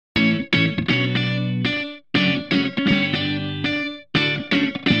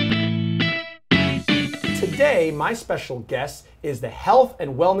today, my special guest is the health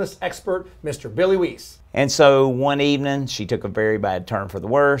and wellness expert, Mr. Billy Wease. And so one evening, she took a very bad turn for the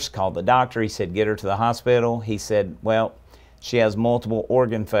worse, called the doctor. He said, get her to the hospital. He said, well, she has multiple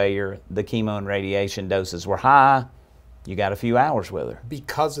organ failure. The chemo and radiation doses were high. You got a few hours with her.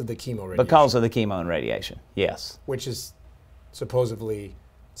 Because of the chemo radiation? Because of the chemo and radiation, yes. Which is supposedly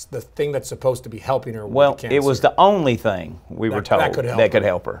the thing that's supposed to be helping her with cancer. Well, it was the only thing we were told that could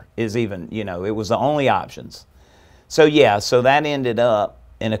help her. Is even, you know, it was the only options. So yeah, so that ended up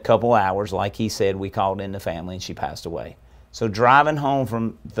in a couple hours. Like he said, we called in the family and she passed away. So driving home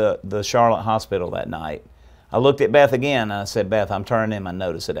from the Charlotte hospital that night, I looked at Beth again and I said, Beth, I'm turning in my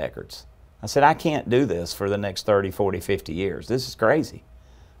notice at Eckerd's. I said, I can't do this for the next 30, 40, 50 years. This is crazy.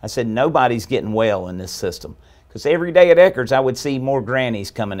 I said, nobody's getting well in this system. Because every day at Eckerd's, I would see more grannies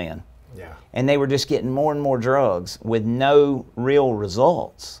coming in. Yeah. And they were just getting more and more drugs with no real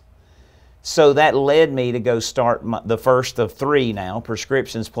results. So that led me to go start the first of 3 now,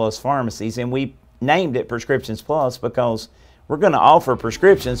 Prescriptions Plus Pharmacies. And we named it Prescriptions Plus because we're going to offer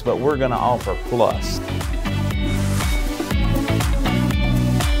prescriptions, but we're going to offer plus.